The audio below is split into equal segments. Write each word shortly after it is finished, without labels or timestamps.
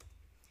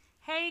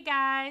Hey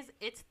guys,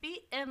 it's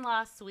the In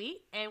Law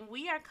Suite, and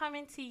we are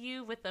coming to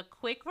you with a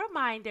quick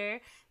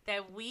reminder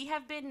that we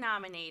have been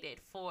nominated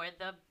for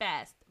the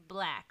Best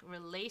Black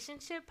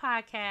Relationship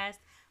Podcast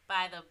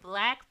by the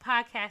Black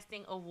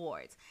Podcasting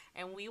Awards.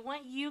 And we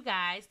want you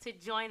guys to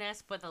join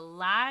us for the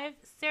live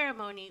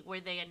ceremony where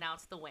they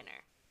announce the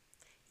winner.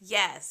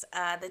 Yes,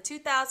 the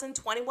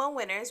 2021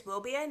 winners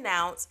will be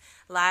announced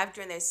live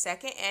during their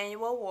second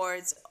annual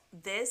awards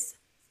this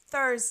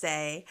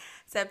Thursday,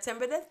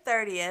 September the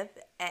 30th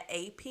at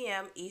 8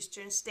 p.m.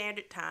 Eastern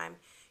Standard Time.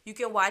 You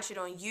can watch it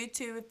on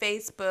YouTube,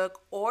 Facebook,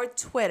 or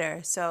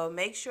Twitter. So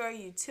make sure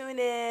you tune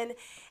in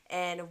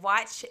and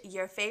watch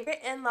your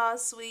favorite in law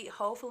suite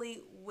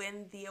hopefully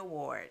win the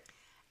award.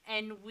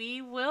 And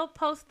we will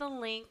post the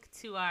link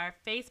to our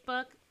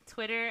Facebook,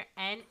 Twitter,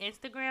 and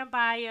Instagram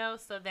bio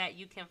so that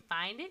you can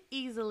find it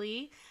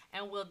easily.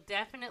 And we'll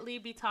definitely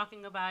be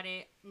talking about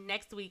it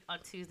next week on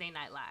Tuesday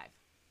Night Live.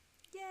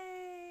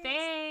 Yay!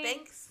 Thanks.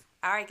 Thanks.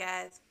 All right,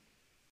 guys.